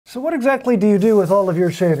So what exactly do you do with all of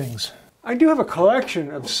your shavings? I do have a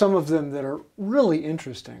collection of some of them that are really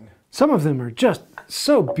interesting. Some of them are just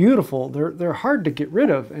so beautiful. They're hard to get rid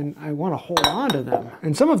of, and I want to hold on to them.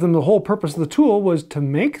 And some of them, the whole purpose of the tool was to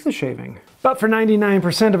make the shaving. But for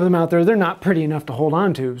 99% of them out there, they're not pretty enough to hold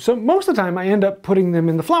on to. So most of the time I end up putting them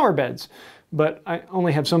in the flower beds. But I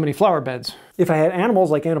only have so many flower beds. If I had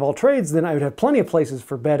animals like animal trades, then I would have plenty of places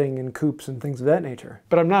for bedding and coops and things of that nature.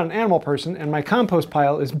 But I'm not an animal person, and my compost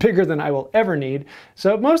pile is bigger than I will ever need,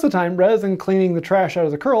 so most of the time, rather than cleaning the trash out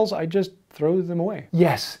of the curls, I just throw them away.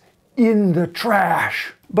 Yes, in the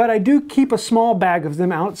trash! But I do keep a small bag of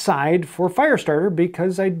them outside for fire starter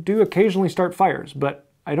because I do occasionally start fires, but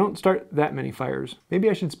I don't start that many fires. Maybe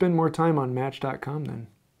I should spend more time on Match.com then.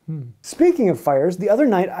 Speaking of fires, the other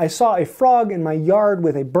night I saw a frog in my yard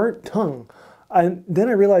with a burnt tongue. And then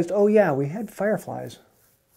I realized, oh yeah, we had fireflies.